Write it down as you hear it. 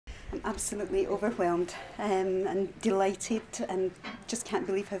I'm absolutely overwhelmed and delighted, and just can't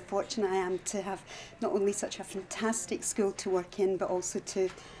believe how fortunate I am to have not only such a fantastic school to work in, but also to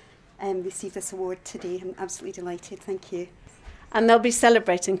receive this award today. I'm absolutely delighted. Thank you. And they'll be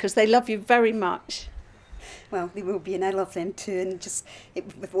celebrating because they love you very much. Well, they will be, and I love them too. And just if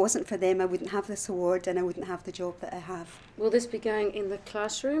it wasn't for them, I wouldn't have this award, and I wouldn't have the job that I have. Will this be going in the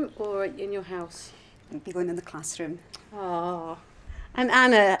classroom or in your house? It'd be going in the classroom. Ah. And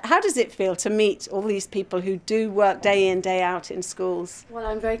Anna, how does it feel to meet all these people who do work day in, day out in schools? Well,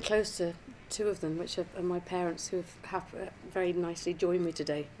 I'm very close to two of them, which are my parents, who have very nicely joined me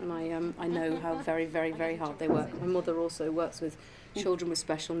today. And I know how very, very, very hard they work. My mother also works with children with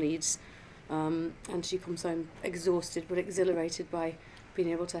special needs, and she comes home exhausted but exhilarated by being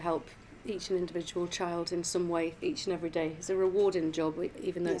able to help each and individual child in some way each and every day. It's a rewarding job,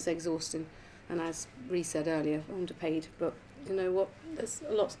 even though it's exhausting. And as Rhys said earlier, underpaid, but you know what? There's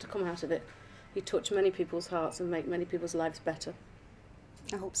a lot to come out of it. You touch many people's hearts and make many people's lives better.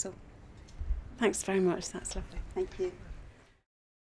 I hope so. Thanks very much. That's lovely. Thank you.